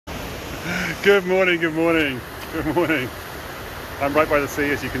Good morning, good morning, good morning. I'm right by the sea,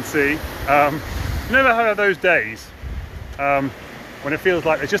 as you can see. You never have those days when it feels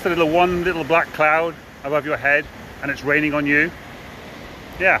like there's just one little black cloud above your head and it's raining on you.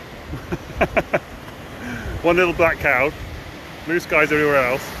 Yeah. One little black cloud, blue skies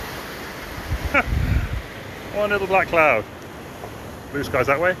everywhere else. One little black cloud, blue skies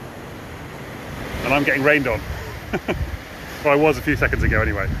that way, and I'm getting rained on. Well, I was a few seconds ago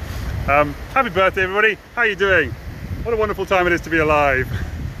anyway. Happy birthday, everybody. How are you doing? What a wonderful time it is to be alive.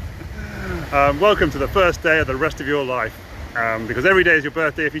 Welcome to the first day of the rest of your life. Because every day is your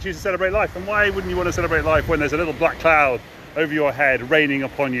birthday if you choose to celebrate life. And why wouldn't you want to celebrate life when there's a little black cloud over your head raining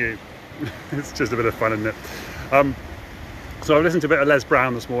upon you? It's just a bit of fun, isn't it? So I've listened to a bit of Les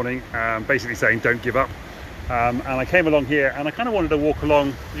Brown this morning, basically saying don't give up. And I came along here and I kind of wanted to walk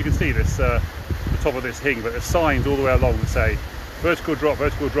along. You can see this, the top of this hill, but there's signs all the way along that say vertical drop,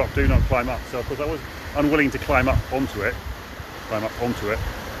 do not climb up. So of course I was unwilling to climb up onto it.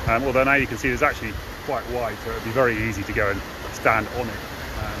 Although now you can see there's actually quite wide, so it would be very easy to go and stand on it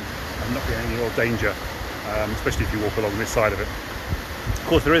and not be in any real danger, especially if you walk along this side of it. Of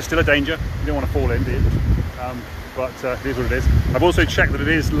course there is still a danger, you don't want to fall in, do you? But it is what it is. I've also checked that it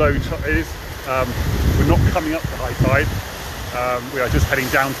is low tide. We're not coming up to high tide, we are just heading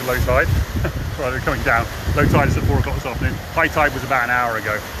down to low tide. Rather than coming down. Low tide is at 4 o'clock this afternoon. High tide was about an hour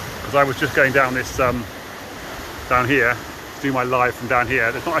ago, because I was just going down this down here to do my live from down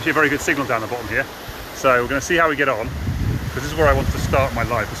here. There's not actually a very good signal down the bottom here, so we're going to see how we get on, because this is where I wanted to start my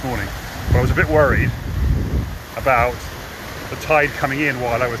live this morning. But I was a bit worried about the tide coming in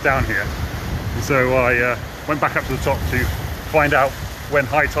while I was down here, and so I went back up to the top to find out when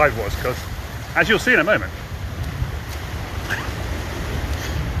high tide was, because as you'll see in a moment,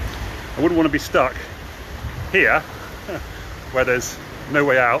 I wouldn't want to be stuck here where there's no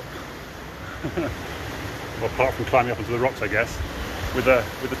way out, well, apart from climbing up onto the rocks, I guess, with the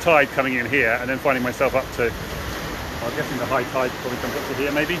tide coming in here and then finding myself up to, well, I'm guessing the high tide probably comes up to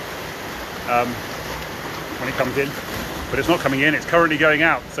here maybe when it comes in, but it's not coming in, it's currently going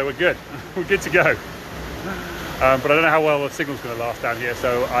out, so we're good. We're good to go. But I don't know how well the signal's going to last down here,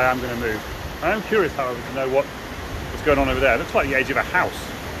 so I am going to move. I am curious, however, to know what's going on over there. It looks like the edge of a house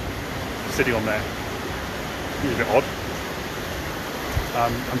sitting on there. It's a bit odd.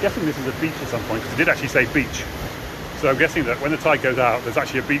 I'm guessing this is a beach at some point, because it did actually say beach. So I'm guessing that when the tide goes out, there's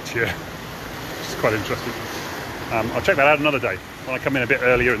actually a beach here, which is quite interesting. I'll check that out another day, when I come in a bit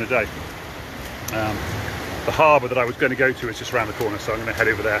earlier in the day. The harbour that I was going to go to is just around the corner, so I'm going to head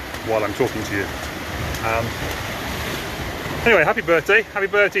over there while I'm talking to you. Anyway, happy birthday. Happy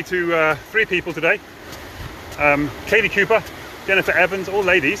birthday to 3 people today. Katie Cooper, Jennifer Evans, all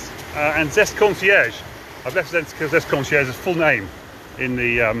ladies, and Zest Concierge. I've left Zest Concierge's full name in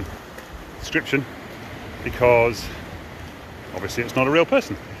the description, because obviously it's not a real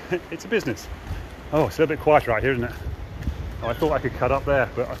person. It's a business. Oh, it's a little bit quieter out here, isn't it? Oh, I thought I could cut up there,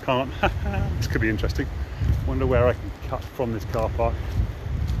 but I can't. This could be interesting. Wonder where I can cut from this car park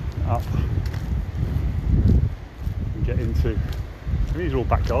up and get into. I mean, these are all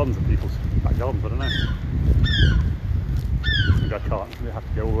back gardens of people's back gardens. I don't know. I think I can't. I have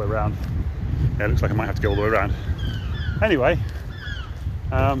to go all the way around. Yeah, it looks like I might have to go all the way around. Anyway,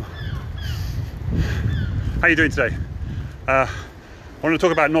 how are you doing today? I want to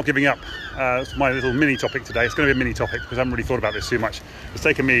talk about not giving up. It's my little mini topic today. It's going to be a mini topic because I haven't really thought about this too much. It's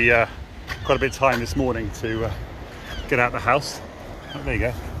taken me quite a bit of time this morning to get out the house. Oh, there you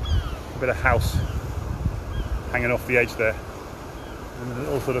go. A bit of house hanging off the edge there. And there's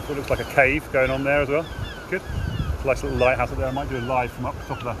all sort of, it looks like a cave going on there as well. Good. It's a nice little lighthouse up there. I might do a live from up the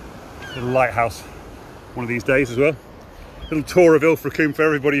top of the little lighthouse one of these days as well. Little tour of Ilfracombe for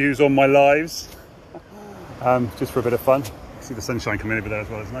everybody who's on my lives. Just for a bit of fun. See the sunshine coming over there as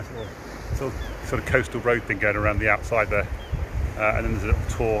well. There's a nice little sort of coastal road thing going around the outside there. And then there's a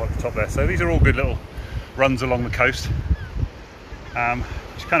little tour at the top there. So these are all good little runs along the coast,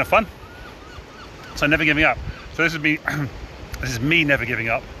 which is kind of fun. So never giving up. So this is me. This is me never giving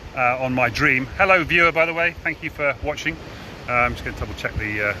up on my dream. Hello viewer, by the way. Thank you for watching. I'm just going to double check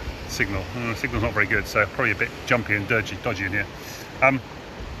the signal. The signal's not very good, so probably a bit jumpy and dodgy in here.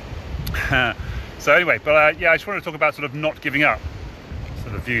 So anyway, but yeah, I just wanted to talk about sort of not giving up. So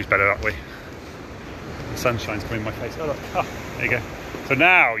the view's better that way. The sunshine's coming in my face. Oh look, there you go. So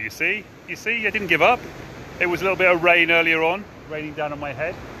now you see, I didn't give up. It was a little bit of rain earlier on, raining down on my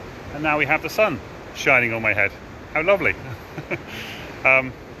head, and now we have the sun shining on my head. How lovely.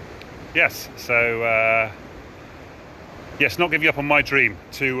 Yes, so yes, not giving up on my dream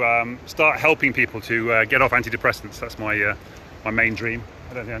to start helping people to get off antidepressants. That's my my main dream.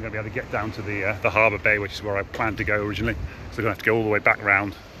 I don't think I'm going to be able to get down to the harbour bay, which is where I planned to go originally. So I'm going to have to go all the way back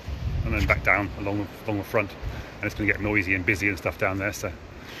round and then back down along the front, and it's going to get noisy and busy and stuff down there, so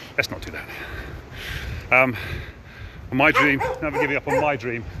let's not do that. My dream, never giving up on my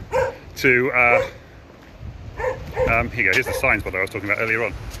dream to here you go, here's the signs by the way I was talking about earlier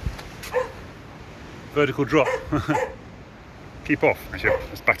on. Vertical drop. Keep off. Actually,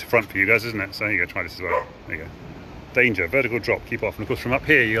 it's back to front for you guys, isn't it? So here you go, try this as well. There you go. Danger, vertical drop, keep off. And of course from up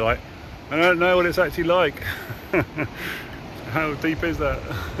here you're like, I don't know what it's actually like. How deep is that?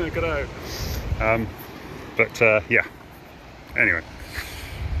 Get out. Yeah, anyway,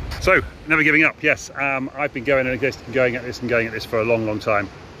 so never giving up. Yes, I've been going at this for a long time.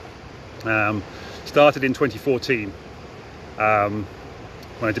 Started in 2014 when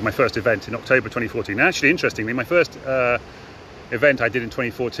I did my first event in October 2014. Actually, interestingly, my first event I did in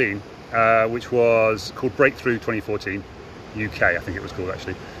 2014, which was called Breakthrough 2014 UK, I think it was called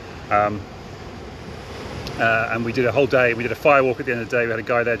actually. And we did a whole day. We did a firewalk at the end of the day. We had a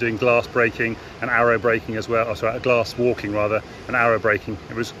guy there doing glass breaking and arrow breaking as well. Oh, sorry, glass walking rather, and arrow breaking.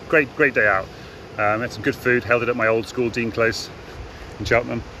 It was great day out. Had some good food. Held it at my old school, Dean Close in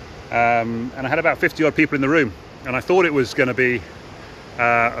Cheltenham. And I had about 50 odd people in the room. And I thought it was going to be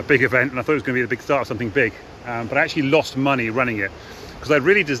a big event, and I thought it was going to be the big start of something big. But I actually lost money running it because I'd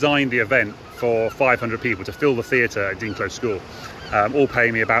really designed the event for 500 people to fill the theatre at Dean Close School. All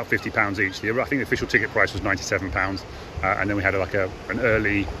paying me about £50 each. I think the official ticket price was £97, and then we had like an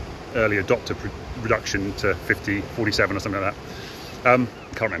early adopter reduction to 47 or something like that.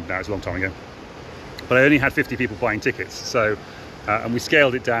 Can't remember now, it's a long time ago. But I only had 50 people buying tickets, so and we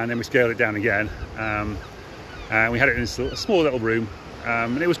scaled it down, then we scaled it down again, and we had it in a small little room,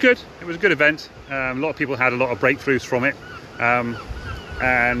 and it was good. It was a good event. A lot of people had a lot of breakthroughs from it.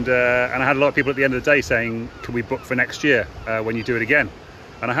 And I had a lot of people at the end of the day saying, can we book for next year when you do it again?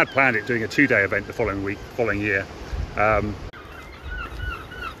 And I had planned it doing a 2-day event the following year.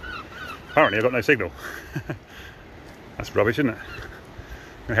 Apparently I've got no signal. That's rubbish, isn't it?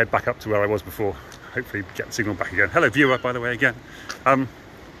 I'm gonna head back up to where I was before, hopefully get the signal back again. Hello viewer, by the way, again. This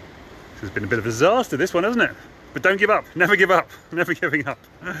has been a bit of a disaster, this one, hasn't it? But don't give up, never give up, never giving up.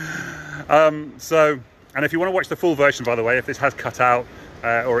 And if you want to watch the full version, by the way, if this has cut out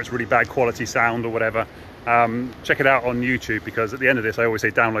or it's really bad quality sound or whatever, check it out on YouTube, because at the end of this I always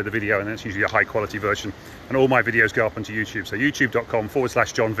say download the video, and it's usually a high quality version, and all my videos go up onto YouTube. So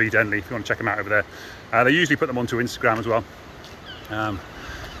youtube.com/John V Denley if you want to check them out over there. They usually put them onto Instagram as well.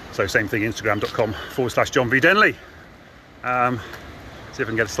 So same thing, instagram.com/John V Denley. See if I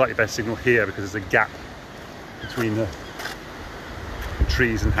can get a slightly better signal here, because there's a gap between the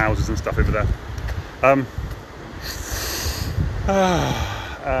trees and houses and stuff over there.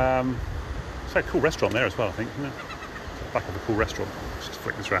 It's a cool restaurant there as well, I think, isn't it? Back of a cool restaurant. Let's just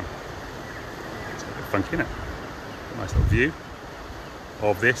flick this around. It's a bit funky, isn't it? Nice little view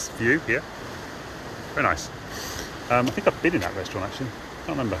of this view here. Very nice. I think I've been in that restaurant actually.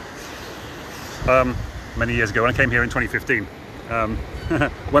 Can't remember. Many years ago when I came here in 2015,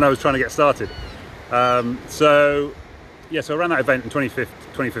 when I was trying to get started. So I ran that event in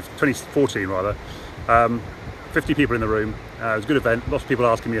 2014 rather. 50 people in the room. It was a good event. Lots of people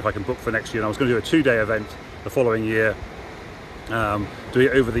asking me if I can book for next year, and I was going to do a 2-day event the following year, do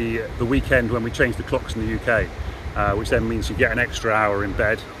it over the weekend when we change the clocks in the UK, which then means you get an extra hour in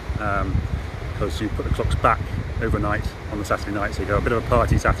bed, because you put the clocks back overnight on the Saturday night, so you go a bit of a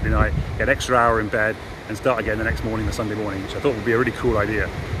party Saturday night, get an extra hour in bed and start again the next morning, the Sunday morning, which I thought would be a really cool idea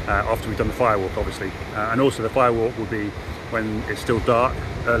after we've done the firewalk obviously. And also the firewalk will be when it's still dark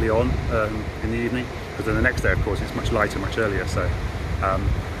early on in the evening, because then the next day of course it's much lighter, much earlier, so it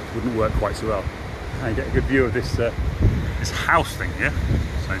wouldn't work quite so well. And you get a good view of this this house thing here.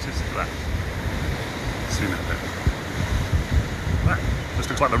 So just that. Zoom in a bit. That just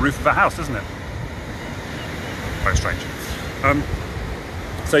looks like the roof of a house, doesn't it? Very strange.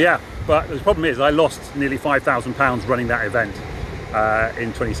 So yeah, but the problem is I lost nearly £5,000 running that event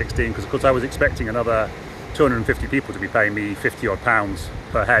in 2016, because of course I was expecting another 250 people to be paying me 50 odd pounds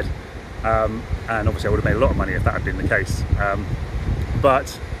per head, and obviously I would have made a lot of money if that had been the case,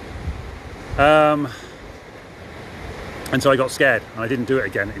 and so I got scared and I didn't do it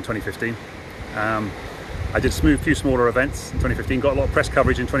again in 2015. I did a few smaller events in 2015, got a lot of press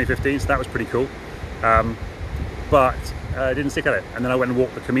coverage in 2015, so that was pretty cool, but I didn't stick at it. And then I went and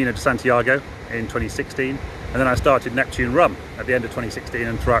walked the Camino de Santiago in 2016, and then I started Neptune Rum at the end of 2016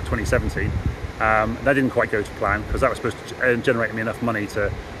 and throughout 2017. That didn't quite go to plan, because that was supposed to generate me enough money to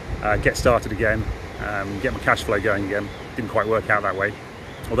get started again, get my cash flow going again. Didn't quite work out that way.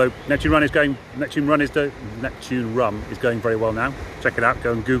 Although Neptune Rum is going very well now. Check it out.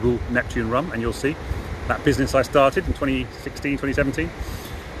 Go and Google Neptune Rum, and you'll see that business I started in 2016, 2017.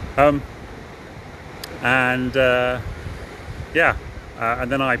 And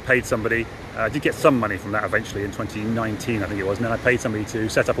then I paid somebody. I did get some money from that eventually in 2019, I think it was. And then I paid somebody to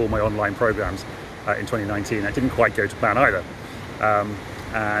set up all my online programs in 2019. It didn't quite go to plan either.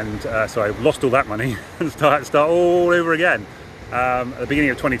 So I lost all that money and start all over again. At the beginning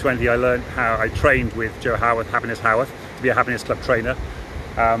of 2020, I learned how I trained with Joe Howarth, Happiness Howarth, to be a Happiness Club trainer.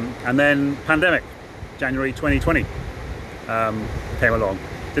 And then pandemic, January 2020, came along,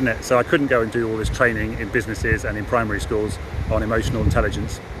 didn't it? So I couldn't go and do all this training in businesses and in primary schools on emotional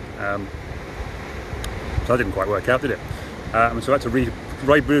intelligence. So that didn't quite work out, did it? So I had to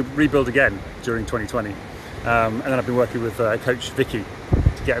rebuild again during 2020. And then I've been working with Coach Vicky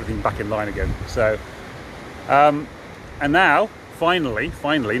to get everything back in line again. So, and now, finally,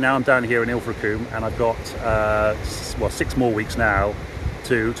 now I'm down here in Ilfracombe, and I've got 6 more weeks now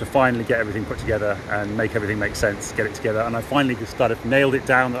to finally get everything put together and make everything make sense, get it together. And I finally nailed it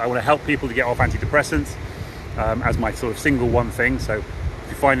down that I want to help people to get off antidepressants as my sort of single one thing. So if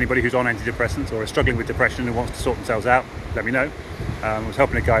you find anybody who's on antidepressants or is struggling with depression and wants to sort themselves out, let me know. I was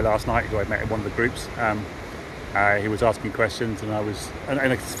helping a guy last night who I met in one of the groups. He was asking questions, and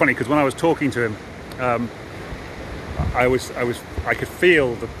and it's funny because when I was talking to him, I could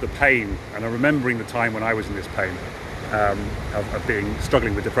feel the pain, and I'm remembering the time when I was in this pain of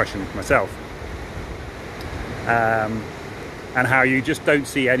struggling with depression myself, and how you just don't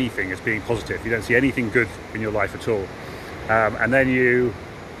see anything as being positive. You don't see anything good in your life at all, and then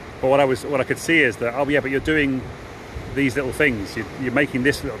but what I could see is that, oh yeah, but you're doing these little things. You're making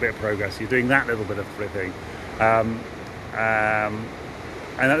this little bit of progress. You're doing that little bit of thing.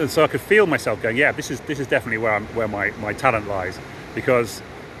 And so I could feel myself going, yeah, this is definitely where my talent lies, because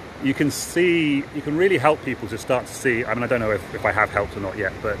you can really help people to start to see. I mean, I don't know if I have helped or not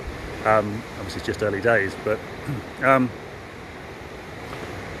yet, but obviously it's just early days. But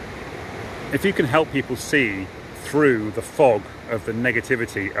if you can help people see through the fog of the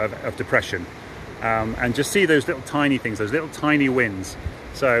negativity of depression, and just see those little tiny things, those little tiny wins.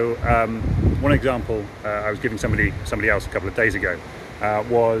 So one example I was giving somebody else a couple of days ago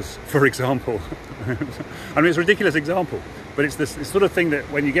was, for example, I mean, it's a ridiculous example, but it's this sort of thing that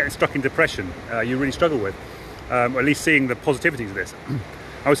when you get stuck in depression, you really struggle with, or at least seeing the positivities of this.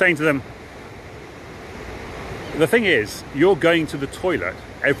 I was saying to them, the thing is, you're going to the toilet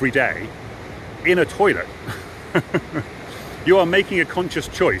every day in a toilet. You are making a conscious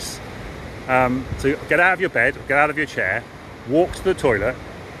choice to get out of your bed, get out of your chair, walk to the toilet,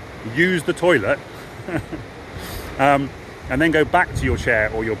 use the toilet, and then go back to your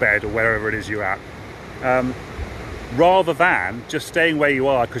chair or your bed or wherever it is you're at, rather than just staying where you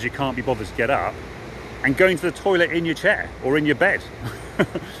are because you can't be bothered to get up and going to the toilet in your chair or in your bed.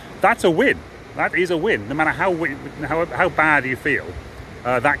 That's a win. That is a win. No matter how bad you feel,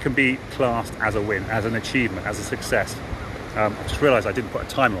 that can be classed as a win, as an achievement, as a success. I just realised I didn't put a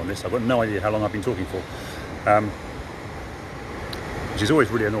timer on this. I've got no idea how long I've been talking for. Which is always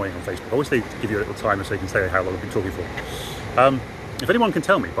really annoying on Facebook. I wish they'd give you a little timer so you can say how long I've been talking for. If anyone can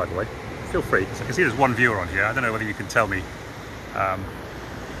tell me, by the way, feel free. So I can see there's one viewer on here. I don't know whether you can tell me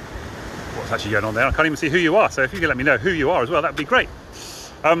what's actually going on there. I can't even see who you are. So if you can let me know who you are as well, that would be great.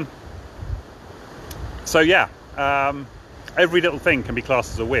 Every little thing can be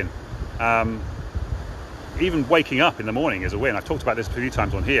classed as a win. Even waking up in the morning is a win. I've talked about this a few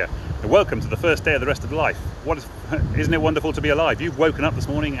times on here. Welcome to the first day of the rest of life. Isn't it wonderful to be alive? You've woken up this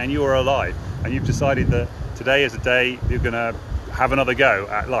morning and you are alive, and you've decided that today is a day you're going to have another go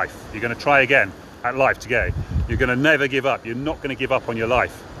at life. You're going to try again at life today. You're going to never give up. You're not going to give up on your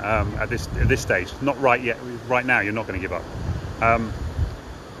life at this stage. Not right yet. Right now, you're not going to give up. And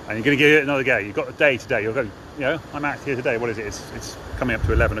you're going to give it another go. You've got a day today. You're going, I'm out here today. What is it? It's coming up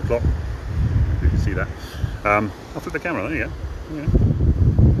to 11 o'clock. You can see that. I'll flip the camera. There you go.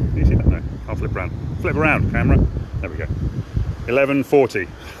 Can you see that? No, I'll flip around. Flip around, camera. There we go. 11:40.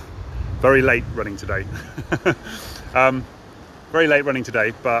 Very late running today. Very late running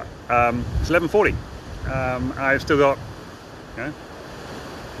today, but it's 11:40. I've still got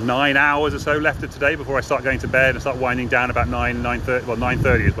 9 hours or so left of today before I start going to bed and start winding down about 9:30. Well,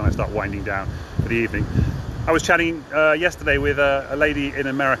 9:30 is when I start winding down for the evening. I was chatting yesterday with a lady in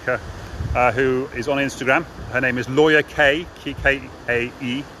America who is on Instagram. Her name is Lawyer K,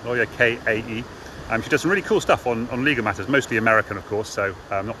 K-A-E, Lawyer K-A-E. She does some really cool stuff on legal matters, mostly American, of course, so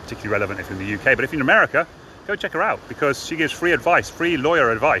not particularly relevant if you're in the UK. But if you're in America, go check her out, because she gives free advice, free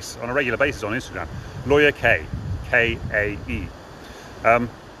lawyer advice on a regular basis on Instagram. Lawyer K, K-A-E.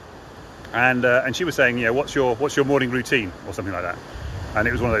 And she was saying, you know, what's your morning routine or something like that. And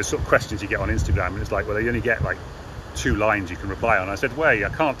it was one of those sort of questions you get on Instagram, and it's like, well, you only get like 2 lines you can reply on. I said, well, I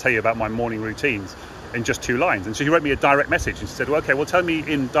can't tell you about my morning routines in just 2 lines. And so she wrote me a direct message and she said, well, okay, well, tell me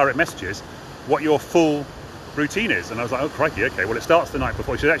in direct messages what your full routine is. And I was like, oh crikey, okay, well, it starts the night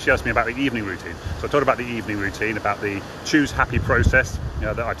before. She actually asked me about the evening routine. So I talked about the evening routine, about the choose happy process, you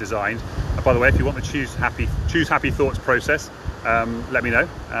know, that I've designed. And by the way, if you want the choose happy thoughts process, let me know.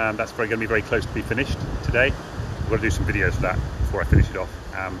 That's going to be very close to be finished today. I've got to do some videos for that before I finish it off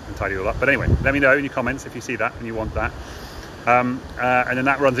and tidy it all up. But anyway, let me know in your comments if you see that and you want that. And then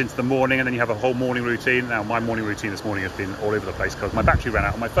that runs into the morning, and then you have a whole morning routine. Now, my morning routine this morning has been all over the place because my battery ran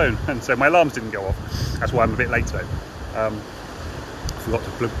out on my phone, and so my alarms didn't go off. That's why I'm a bit late today.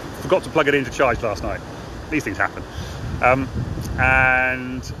 Forgot to plug it in to charge last night. These things happen.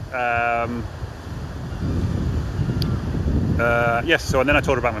 Yes, so and then I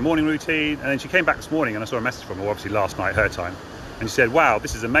told her about my morning routine, and then she came back this morning and I saw a message from her, obviously last night, her time, and she said, wow,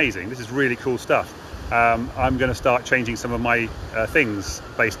 this is amazing, this is really cool stuff. I'm going to start changing some of my things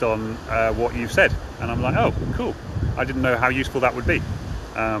based on what you've said. And I'm like, oh, cool. I didn't know how useful that would be.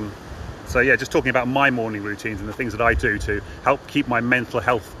 So yeah, just talking about my morning routines and the things that I do to help keep my mental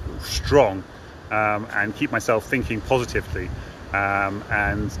health strong, and keep myself thinking positively,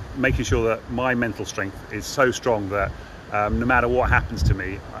 and making sure that my mental strength is so strong that no matter what happens to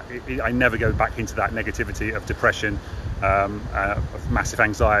me, I never go back into that negativity of depression, of massive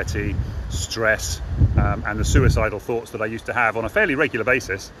anxiety, stress, and the suicidal thoughts that I used to have on a fairly regular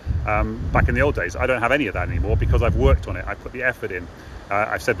basis back in the old days. I don't have any of that anymore because I've worked on it. I put the effort in.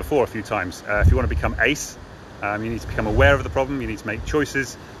 I've said before a few times, if you want to become ace, you need to become aware of the problem, you need to make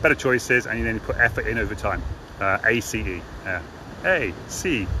choices, better choices, and you need to put effort in over time. A-C-E.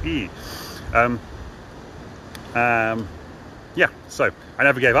 A-C-E. Yeah, so I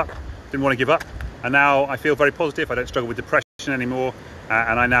never gave up, didn't want to give up, and now I feel very positive. I don't struggle with depression anymore,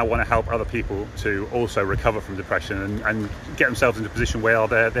 and I now want to help other people to also recover from depression and get themselves into a position where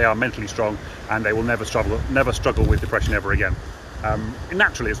they are mentally strong and they will never struggle with depression ever again,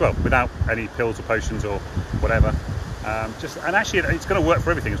 naturally as well, without any pills or potions or whatever. And actually it's going to work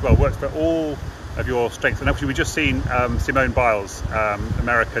for everything as well. It works for all of your strengths. And actually we just seen Simone Biles,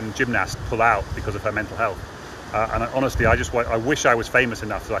 American gymnast, pull out because of her mental health. And honestly, I wish I was famous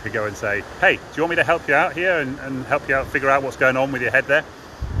enough so I could go and say, hey, do you want me to help you out here and help you out figure out what's going on with your head there?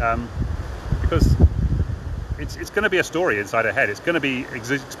 Because it's going to be a story inside her head. It's going to be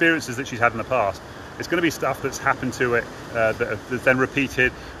experiences that she's had in the past. It's going to be stuff that's happened to it that's then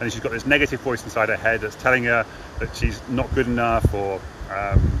repeated, and she's got this negative voice inside her head that's telling her that she's not good enough, or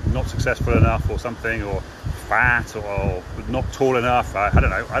not successful enough, or something, or fat, or not tall enough. I don't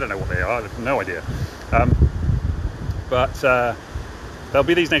know what they are. I have no idea. But there'll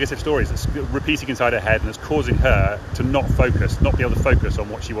be these negative stories that's repeating inside her head, and it's causing her to not be able to focus on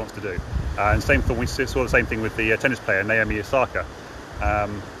what she wants to do. And same thing, we saw the same thing with the tennis player Naomi Osaka.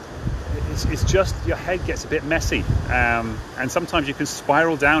 It's just your head gets a bit messy, and sometimes you can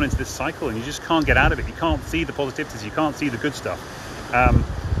spiral down into this cycle, and you just can't get out of it. You can't see the positivities, you can't see the good stuff.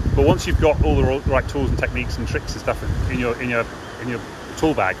 But once you've got all the right tools and techniques and tricks and stuff in your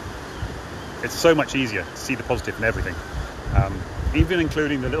tool bag, it's so much easier to see the positive in everything, even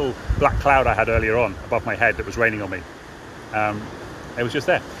including the little black cloud I had earlier on above my head that was raining on me. It was just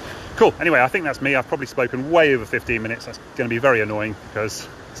there. Cool. Anyway, I think that's me. I've probably spoken way over 15 minutes. That's going to be very annoying because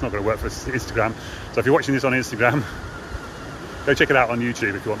it's not going to work for Instagram. So if you're watching this on Instagram, go check it out on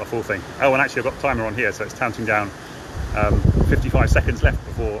YouTube if you want the full thing. Oh, and actually I've got the timer on here, so it's counting down 55 seconds left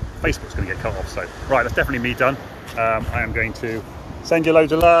before Facebook's going to get cut off. So right, that's definitely me done. I am going to send you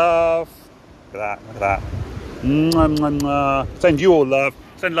loads of love. Look at that. Mwah, mwah, mwah. Send you all love.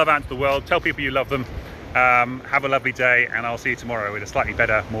 Send love out to the world. Tell people you love them. Have a lovely day, and I'll see you tomorrow with a slightly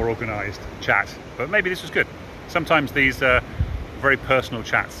better, more organised chat. But maybe this was good. Sometimes these very personal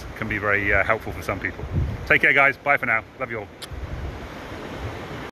chats can be very helpful for some people. Take care, guys. Bye for now. Love you all.